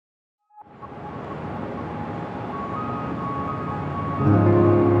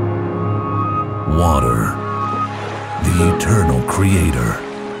water, the eternal creator.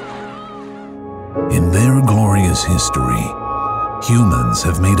 In their glorious history, humans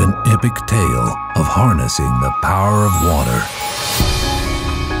have made an epic tale of harnessing the power of water,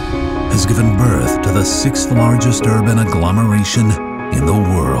 has given birth to the 6th largest urban agglomeration in the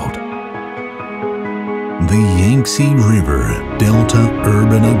world. The Yangtze River Delta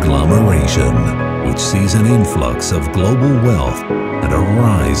Urban Agglomeration, which sees an influx of global wealth and a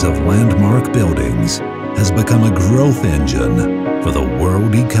rise of landmark buildings, has become a growth engine for the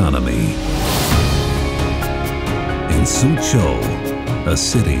world economy. In Suzhou, a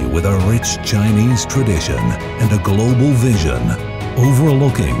city with a rich Chinese tradition and a global vision,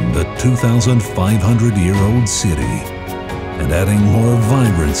 overlooking the 2,500-year-old city and adding more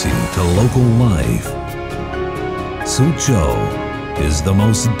vibrancy to local life, Suzhou is the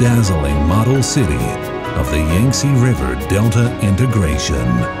most dazzling model city of the Yangtze River Delta integration.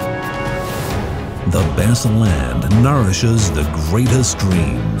 The best land nourishes the greatest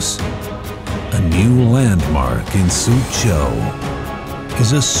dreams. A new landmark in Suzhou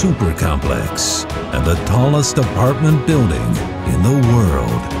is a super complex and the tallest apartment building in the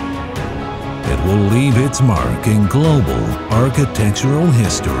world. It will leave its mark in global architectural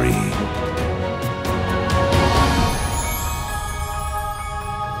history.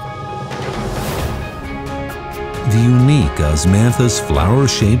 The unique osmanthus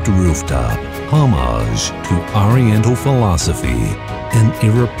flower-shaped rooftop, homage to Oriental philosophy, an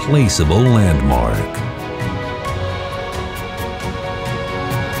irreplaceable landmark.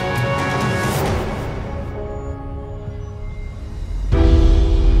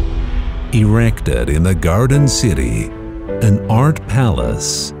 Erected in the Garden City, an art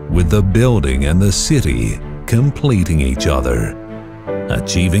palace with the building and the city completing each other,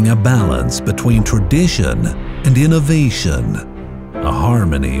 achieving a balance between tradition and innovation, a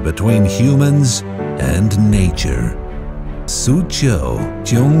harmony between humans and nature. Suzhou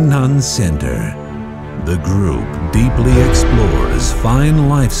Zhongnan Center. The group deeply explores fine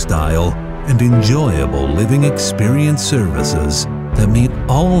lifestyle and enjoyable living experience services that meet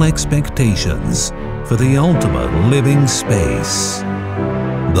all expectations for the ultimate living space.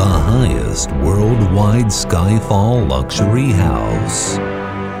 The highest worldwide Skyfall luxury house.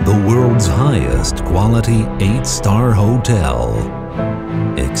 The world's highest quality 8-star hotel.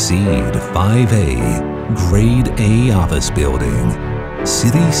 Exceed 5A Grade A office building,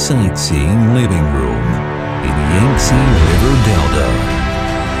 city sightseeing living room in Yangtze River Delta.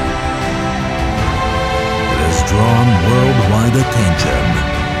 It has drawn worldwide attention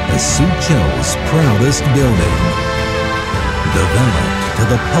as Suzhou's proudest building, developed to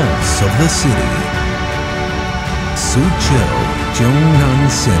the pulse of the city. Suzhou Zhongnan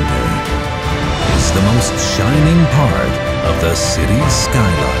Center is the most shining part of the city's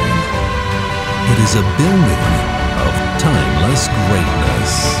skyline. It is a building of timeless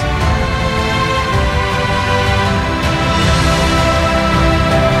greatness.